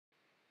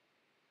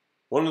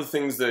One of the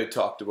things that I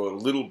talked about a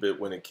little bit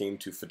when it came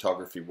to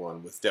photography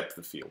 1 was depth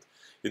of field.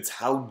 It's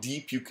how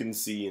deep you can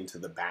see into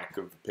the back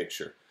of the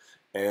picture.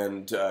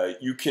 And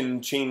you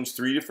can change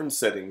 3 different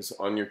settings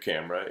on your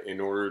camera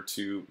in order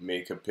to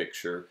make a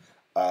picture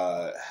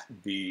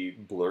be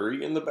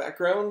blurry in the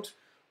background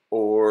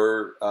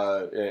or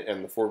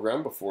and the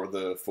foreground before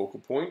the focal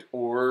point,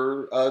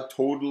 or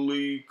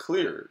totally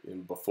clear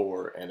in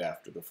before and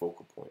after the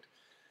focal point.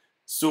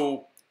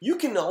 So you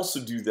can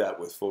also do that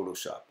with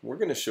Photoshop. We're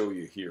going to show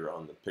you here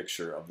on the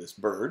picture of this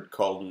bird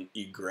called an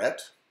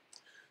egret.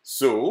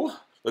 So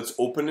let's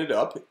open it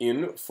up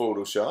in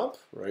Photoshop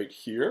right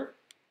here.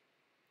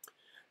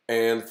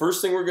 And the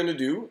first thing we're going to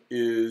do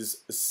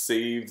is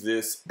save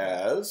this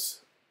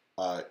as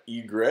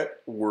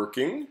egret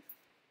working.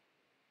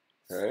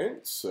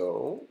 Alright,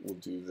 so we'll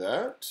do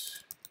that.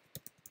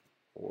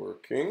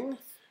 Working.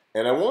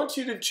 And I want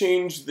you to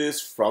change this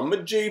from a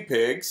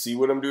JPEG, see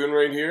what I'm doing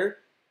right here,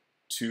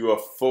 to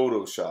a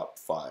Photoshop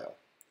file.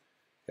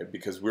 Okay,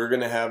 because we're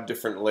going to have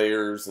different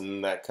layers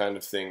and that kind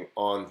of thing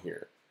on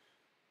here.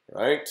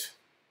 Right?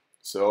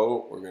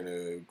 So we're going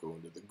to go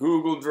into the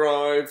Google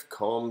Drive,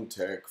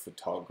 Comtech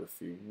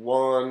Photography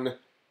 1,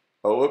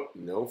 oh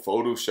no,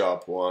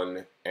 Photoshop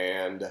 1,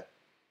 and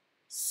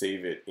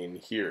save it in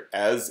here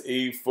as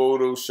a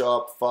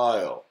Photoshop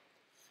file.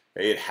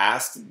 Okay, it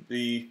has to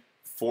be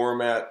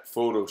format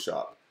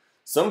Photoshop.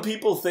 Some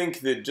people think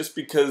that just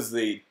because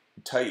they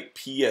type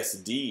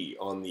PSD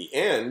on the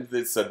end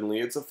that suddenly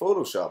it's a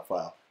Photoshop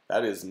file.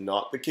 That is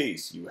not the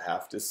case. You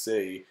have to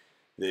say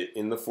that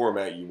in the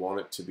format you want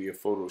it to be a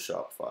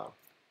Photoshop file.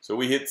 So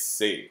we hit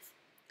save.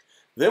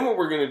 Then what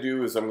we're going to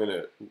do is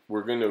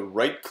we're going to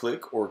right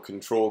click or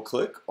control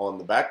click on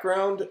the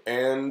background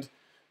and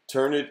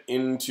turn it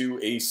into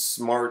a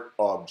smart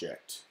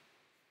object.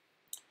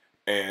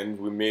 And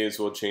we may as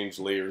well change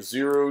layer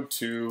 0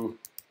 to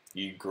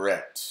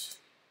egret.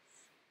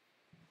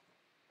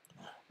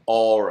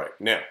 Alright,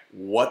 now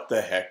what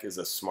the heck is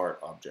a smart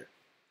object?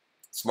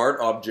 Smart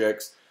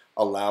objects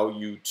allow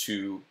you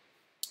to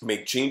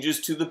make changes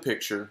to the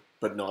picture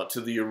but not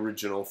to the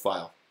original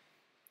file.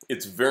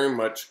 It's very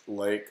much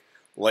like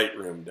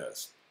Lightroom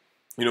does.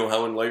 You know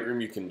how in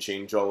Lightroom you can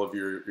change all of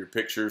your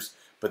pictures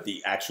but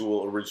the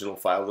actual original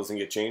file doesn't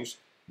get changed?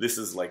 This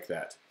is like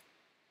that.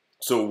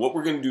 So what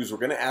we're going to do is we're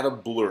going to add a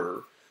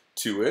blur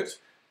to it,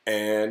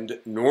 and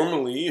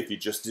normally if you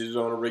just did it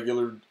on a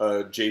regular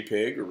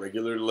JPEG or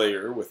regular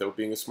layer without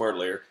being a smart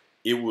layer,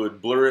 it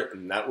would blur it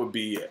and that would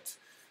be it.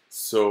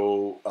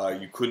 So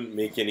you couldn't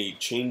make any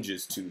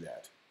changes to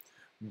that.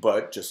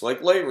 But just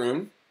like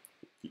Lightroom,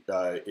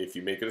 if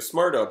you make it a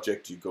smart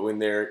object, you go in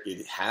there,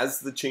 it has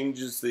the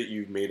changes that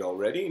you've made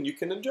already and you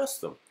can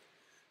adjust them.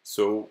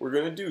 So we're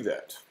going to do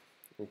that.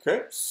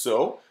 Okay,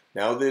 so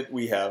now that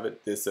we have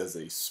this as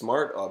a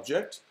smart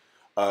object,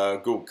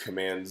 go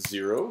Command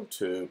 0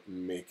 to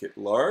make it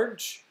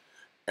large,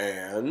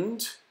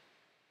 and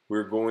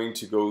we're going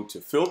to go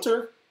to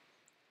Filter,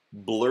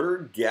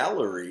 Blur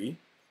Gallery,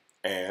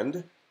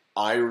 and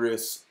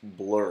Iris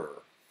Blur.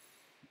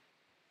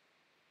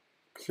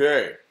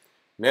 Okay,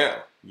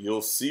 now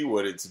you'll see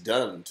what it's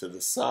done to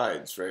the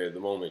sides right at the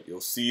moment.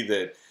 You'll see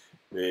that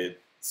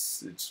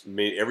it's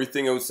made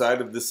everything outside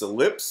of this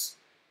ellipse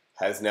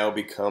has now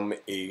become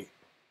a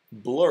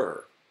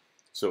blur.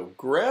 So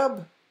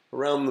grab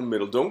around the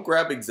middle. Don't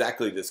grab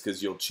exactly this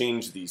because you'll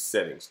change these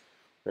settings.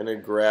 I'm going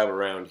to grab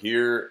around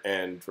here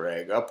and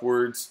drag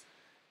upwards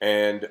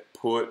and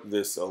put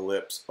this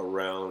ellipse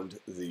around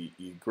the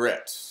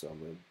egret. So I'm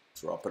going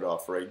to drop it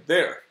off right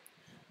there.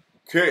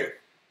 Okay.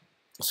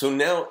 So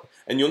now,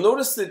 and you'll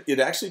notice that it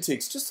actually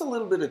takes just a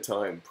little bit of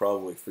time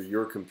probably for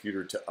your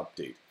computer to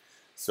update.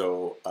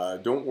 So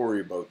don't worry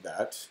about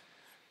that.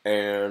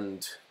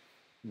 And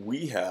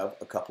we have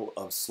a couple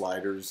of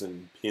sliders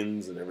and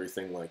pins and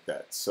everything like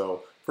that.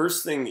 So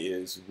first thing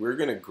is we're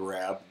going to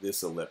grab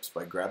this ellipse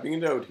by grabbing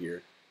it out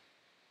here,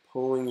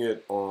 pulling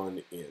it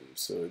on in.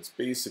 So it's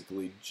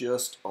basically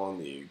just on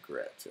the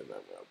egret. And I'm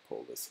going to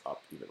pull this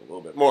up even a little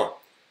bit more.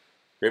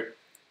 Okay.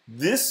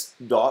 This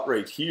dot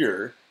right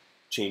here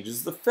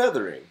changes the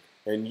feathering.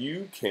 And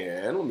you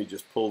can, let me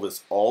just pull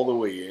this all the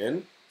way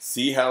in.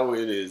 See how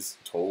it is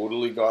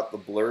totally got the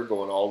blur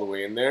going all the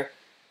way in there?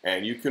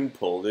 And you can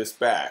pull this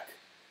back.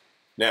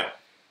 Now,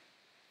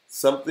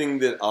 something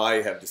that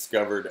I have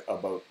discovered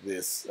about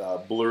this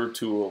blur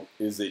tool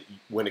is that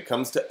when it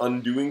comes to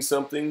undoing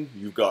something,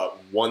 you've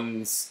got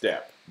one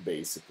step,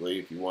 basically,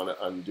 if you want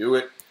to undo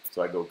it.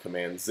 So I go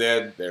Command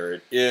Z, there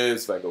it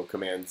is. If I go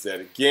Command Z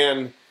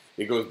again,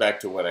 it goes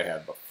back to what I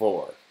had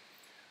before.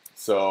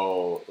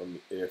 So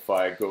if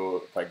I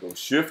go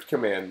Shift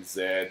Command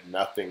Z,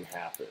 nothing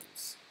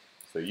happens.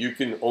 So you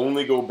can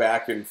only go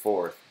back and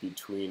forth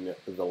between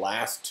the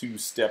last 2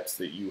 steps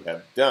that you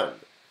have done.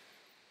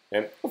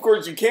 And of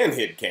course you can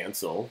hit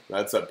cancel,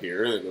 that's up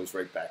here, and it goes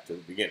right back to the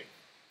beginning.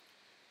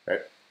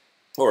 Right?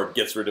 Or it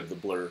gets rid of the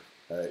blur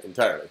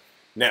entirely.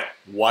 Now,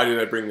 why did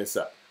I bring this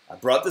up? I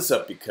brought this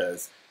up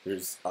because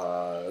there's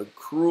a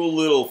cruel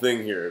little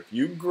thing here. If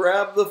you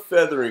grab the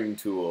feathering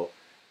tool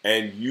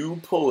and you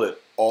pull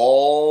it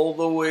all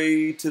the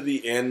way to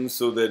the end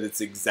so that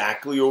it's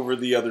exactly over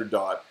the other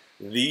dot.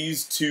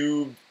 These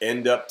two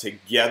end up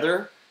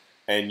together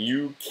and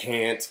you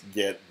can't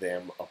get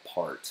them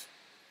apart.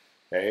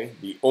 Okay,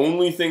 the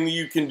only thing that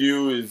you can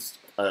do is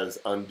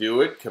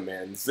undo it,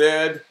 Command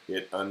Z,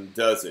 it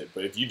undoes it.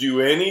 But if you do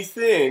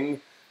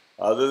anything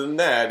other than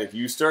that, if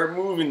you start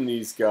moving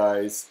these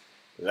guys,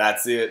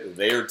 that's it,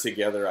 they're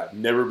together. I've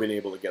never been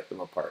able to get them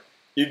apart.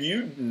 If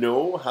you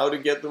know how to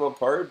get them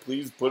apart,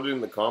 please put it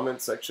in the comment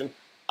section.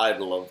 I'd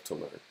love to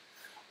learn.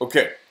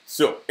 Okay,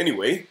 so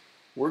anyway,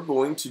 we're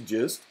going to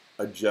just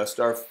adjust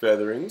our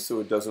feathering so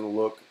it doesn't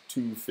look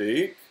too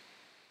fake.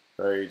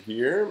 Right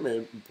here,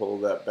 maybe pull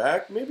that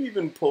back, maybe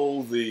even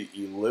pull the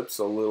ellipse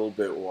a little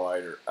bit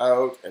wider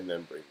out and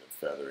then bring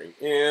the feathering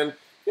in.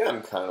 Yeah,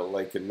 I'm kind of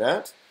liking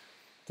that.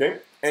 Okay,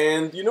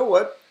 and you know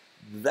what?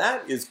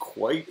 That is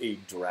quite a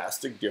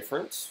drastic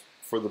difference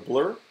for the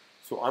blur.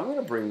 So I'm going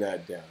to bring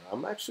that down.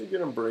 I'm actually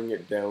going to bring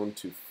it down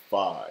to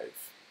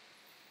 5.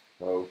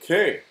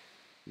 Okay,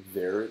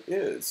 there it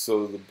is.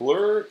 So the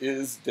blur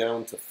is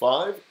down to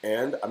 5,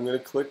 and I'm going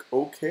to click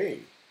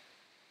OK.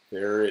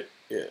 There it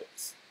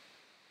is.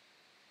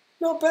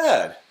 Not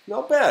bad,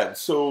 not bad.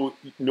 So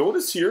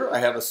notice here I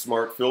have a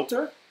smart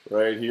filter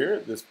right here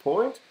at this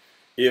point.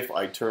 If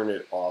I turn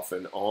it off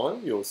and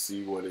on, you'll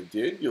see what it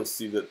did. You'll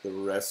see that the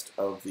rest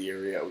of the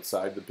area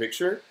outside the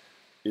picture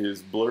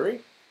is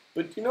blurry.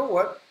 But you know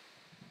what?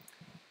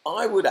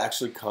 I would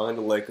actually kind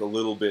of like a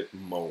little bit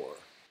more.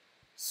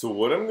 So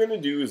what I'm going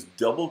to do is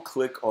double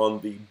click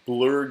on the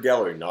blur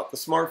gallery, not the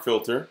smart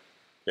filter,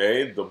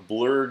 okay, the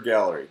blur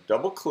gallery.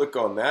 Double click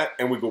on that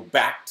and we go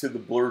back to the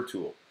blur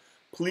tool.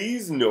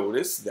 Please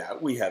notice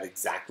that we have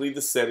exactly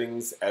the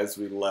settings as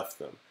we left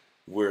them,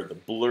 where the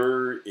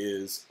blur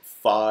is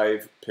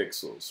 5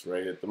 pixels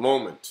right at the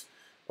moment.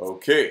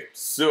 Okay,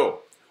 so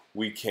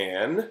we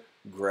can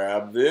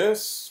grab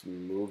this,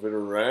 move it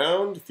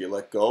around. If you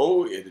let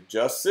go, it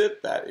adjusts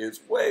it. That is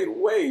way,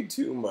 way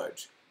too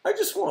much. I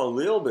just want a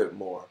little bit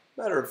more.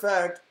 Matter of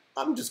fact,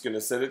 I'm just going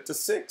to set it to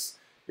 6.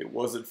 It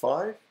was at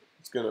 5.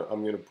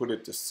 I'm going to put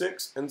it to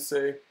 6 and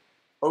say,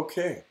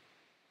 okay.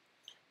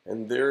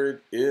 And there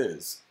it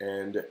is.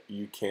 And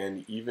you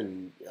can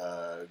even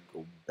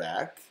go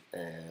back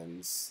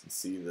and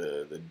see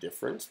the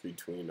difference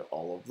between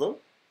all of them.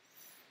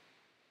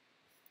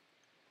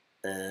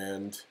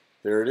 And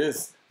there it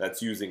is.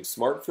 That's using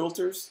smart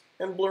filters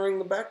and blurring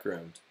the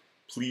background.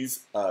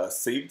 Please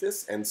save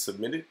this and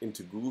submit it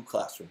into Google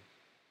Classroom.